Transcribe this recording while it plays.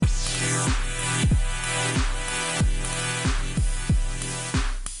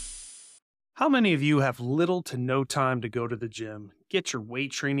How many of you have little to no time to go to the gym, get your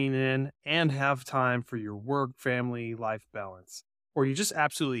weight training in, and have time for your work, family, life balance? Or you just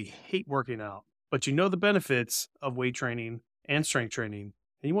absolutely hate working out, but you know the benefits of weight training and strength training,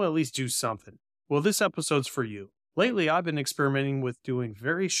 and you want to at least do something? Well, this episode's for you. Lately, I've been experimenting with doing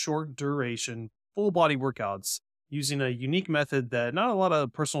very short duration, full body workouts using a unique method that not a lot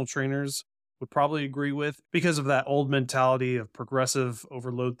of personal trainers would probably agree with because of that old mentality of progressive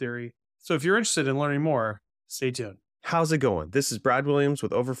overload theory. So if you're interested in learning more, stay tuned. How's it going? This is Brad Williams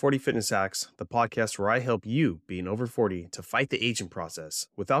with Over 40 Fitness Hacks, the podcast where I help you, being over 40, to fight the aging process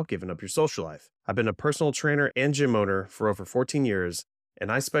without giving up your social life. I've been a personal trainer and gym owner for over 14 years,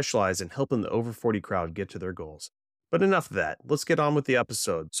 and I specialize in helping the over 40 crowd get to their goals. But enough of that. Let's get on with the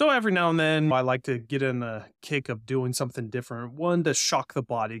episode. So every now and then, I like to get in a kick of doing something different. One, to shock the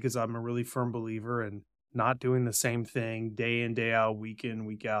body, because I'm a really firm believer in not doing the same thing day in, day out, week in,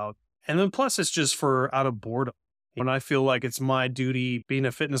 week out. And then plus, it's just for out of boredom. When I feel like it's my duty being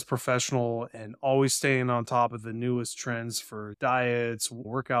a fitness professional and always staying on top of the newest trends for diets,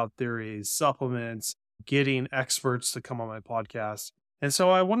 workout theories, supplements, getting experts to come on my podcast. And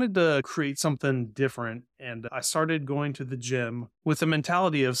so I wanted to create something different. And I started going to the gym with the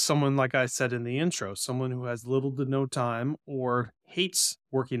mentality of someone, like I said in the intro, someone who has little to no time or hates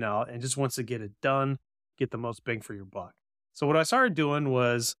working out and just wants to get it done, get the most bang for your buck. So what I started doing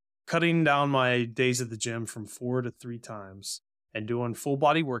was cutting down my days at the gym from 4 to 3 times and doing full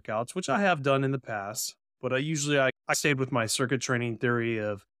body workouts, which I have done in the past. But I stayed with my circuit training theory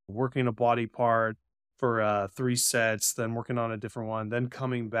of working a body part for 3 sets, then working on a different one, then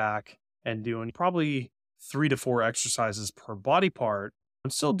coming back and doing probably 3 to 4 exercises per body part.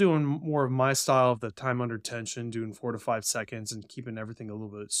 I'm still doing more of my style of the time under tension, doing 4 to 5 seconds and keeping everything a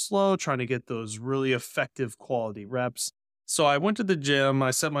little bit slow, trying to get those really effective quality reps. So I went to the gym,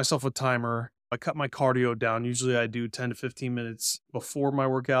 I set myself a timer, I cut my cardio down. Usually I do 10 to 15 minutes before my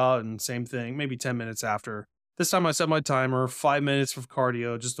workout and same thing, maybe 10 minutes after. This time I set my timer, 5 minutes of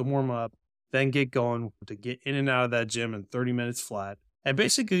cardio just to warm up, then get going to get in and out of that gym in 30 minutes flat. And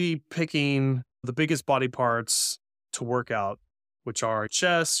basically picking the biggest body parts to work out, which are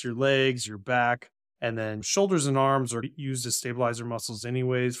chest, your legs, your back, and then shoulders and arms are used as stabilizer muscles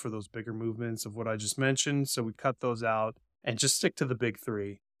anyways for those bigger movements of what I just mentioned. So we cut those out and just stick to the big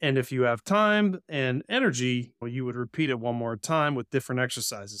 3. And if you have time and energy, well, you would repeat it one more time with different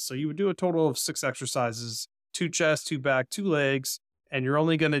exercises. So you would do a total of 6 exercises, 2 chest, 2 back, 2 legs, and you're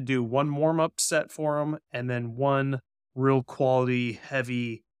only going to do 1 warm-up set for them and then 1 real quality,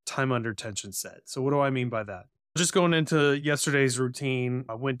 heavy time under tension set. So what do I mean by that? Just going into yesterday's routine,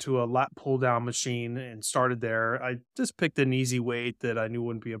 I went to a lat pull down machine and started there. I just picked an easy weight that I knew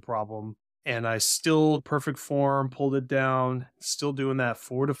wouldn't be a problem. And I still, perfect form, pulled it down, still doing that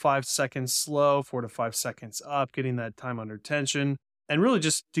 4 to 5 seconds slow, 4 to 5 seconds up, getting that time under tension. And really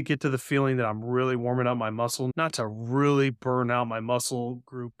just to get to the feeling that I'm really warming up my muscle, not to really burn out my muscle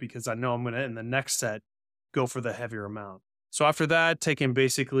group because I know I'm going to, in the next set, go for the heavier amount. So after that, taking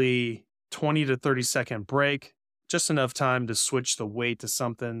basically 20 to 30 second break, just enough time to switch the weight to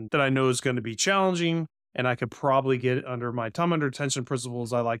something that I know is going to be challenging. And I could probably get under my time under tension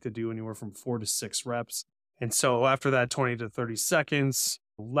principles. I like to do anywhere from 4 to 6 reps. And so after that 20 to 30 seconds,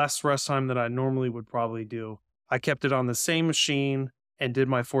 less rest time than I normally would probably do, I kept it on the same machine and did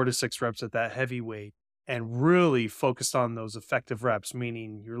my 4 to 6 reps at that heavy weight and really focused on those effective reps,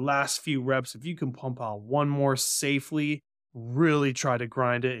 meaning your last few reps, if you can pump out one more safely, really try to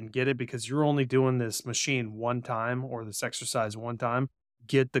grind it and get it because you're only doing this machine one time or this exercise one time.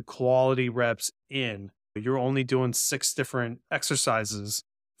 Get the quality reps in. You're only doing 6 different exercises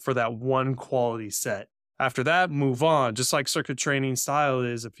for that one quality set. After that, move on. Just like circuit training style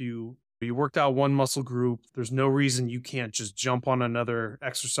is, if you worked out one muscle group, there's no reason you can't just jump on another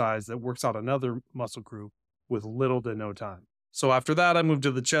exercise that works out another muscle group with little to no time. So after that, I moved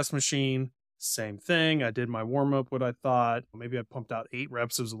to the chest machine. Same thing. I did my warm up, what I thought. Maybe I pumped out 8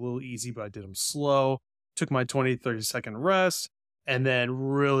 reps. It was a little easy, but I did them slow. Took my 20, 30 second rest, and then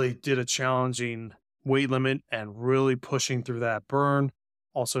really did a challenging weight limit and really pushing through that burn,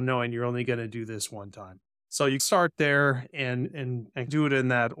 also knowing you're only going to do this one time. So you start there and do it in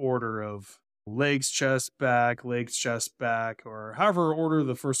that order of legs, chest, back, or however order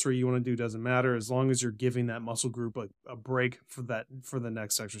the first 3 you want to do doesn't matter, as long as you're giving that muscle group a break for the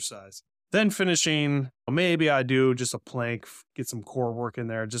next exercise. Then finishing, maybe I do just a plank, get some core work in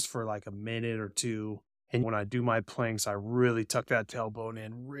there just for like a minute or 2. And when I do my planks, I really tuck that tailbone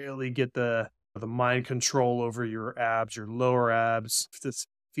in, really get the mind control over your abs, your lower abs.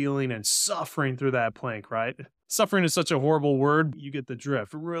 feeling and suffering through that plank, right? Suffering is such a horrible word. You get the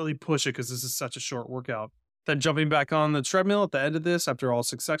drift. Really push it because this is such a short workout. Then jumping back on the treadmill at the end of this, after all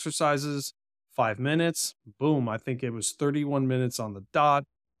 6 exercises, 5 minutes, boom, I think it was 31 minutes on the dot.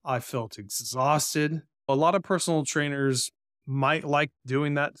 I felt exhausted. A lot of personal trainers might like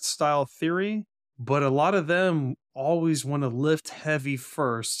doing that style theory, but a lot of them always want to lift heavy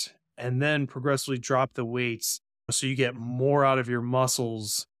first and then progressively drop the weights so you get more out of your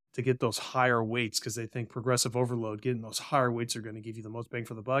muscles to get those higher weights because they think progressive overload, getting those higher weights are going to give you the most bang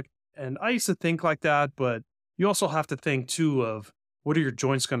for the buck. And I used to think like that, but you also have to think too of what are your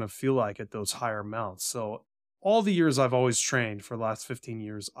joints going to feel like at those higher amounts. So all the years I've always trained for the last 15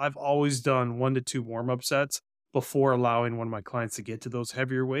 years, I've always done 1 to 2 warm-up sets before allowing one of my clients to get to those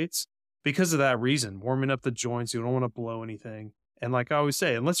heavier weights. Because of that reason, warming up the joints, you don't want to blow anything. And like I always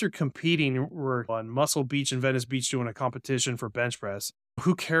say, unless you're competing, we're on Muscle Beach and Venice Beach doing a competition for bench press,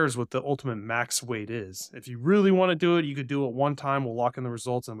 who cares what the ultimate max weight is? If you really want to do it, you could do it one time, we'll lock in the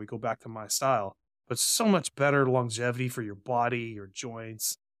results and we go back to my style. But so much better longevity for your body, your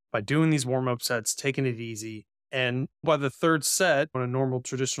joints, by doing these warm-up sets, taking it easy. And by the third set on a normal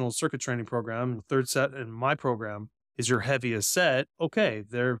traditional circuit training program, the third set in my program is your heaviest set. Okay,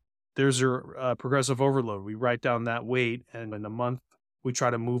 there's your progressive overload. We write down that weight, and in a month, we try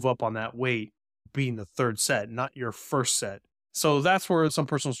to move up on that weight being the third set, not your first set. So that's where some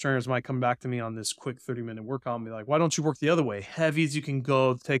personal trainers might come back to me on this quick 30-minute workout and be like, why don't you work the other way? Heavy as you can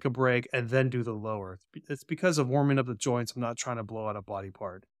go, take a break, and then do the lower. It's because of warming up the joints. I'm not trying to blow out a body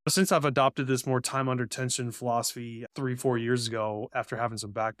part. Since I've adopted this more time under tension philosophy 3-4 years ago after having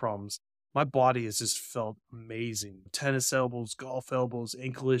some back problems, my body has just felt amazing. Tennis elbows, golf elbows,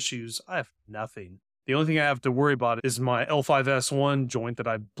 ankle issues. I have nothing. The only thing I have to worry about is my L5S1 joint that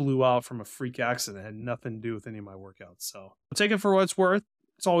I blew out from a freak accident. It had nothing to do with any of my workouts. So take it for what it's worth.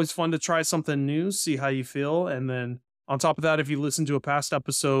 It's always fun to try something new, see how you feel. And then on top of that, if you listen to a past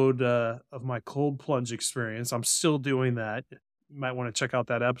episode of my cold plunge experience, I'm still doing that. You might want to check out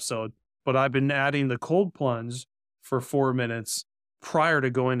that episode. But I've been adding the cold plunge for 4 minutes prior to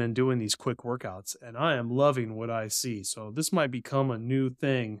going and doing these quick workouts. And I am loving what I see. So this might become a new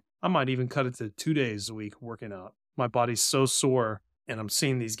thing. I might even cut it to 2 days a week working out. My body's so sore and I'm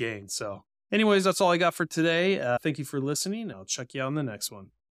seeing these gains. So anyways, that's all I got for today. Thank you for listening. I'll check you out on the next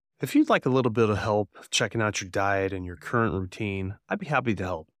one. If you'd like a little bit of help checking out your diet and your current routine, I'd be happy to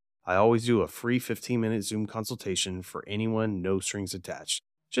help. I always do a free 15-minute Zoom consultation for anyone, no strings attached,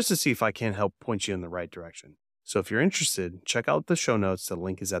 just to see if I can help point you in the right direction. So if you're interested, check out the show notes. The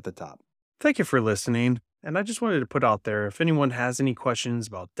link is at the top. Thank you for listening. And I just wanted to put out there, if anyone has any questions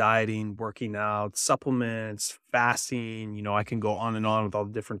about dieting, working out, supplements, fasting, I can go on and on with all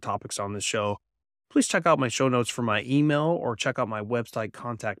the different topics on this show. Please check out my show notes for my email or check out my website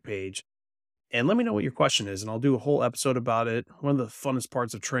contact page. And let me know what your question is, and I'll do a whole episode about it. One of the funnest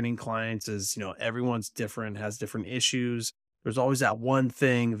parts of training clients is, everyone's different, has different issues. There's always that one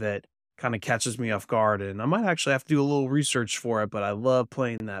thing that kind of catches me off guard, and I might actually have to do a little research for it, but I love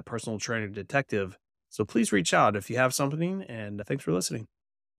playing that personal trainer detective. So please reach out if you have something, and thanks for listening.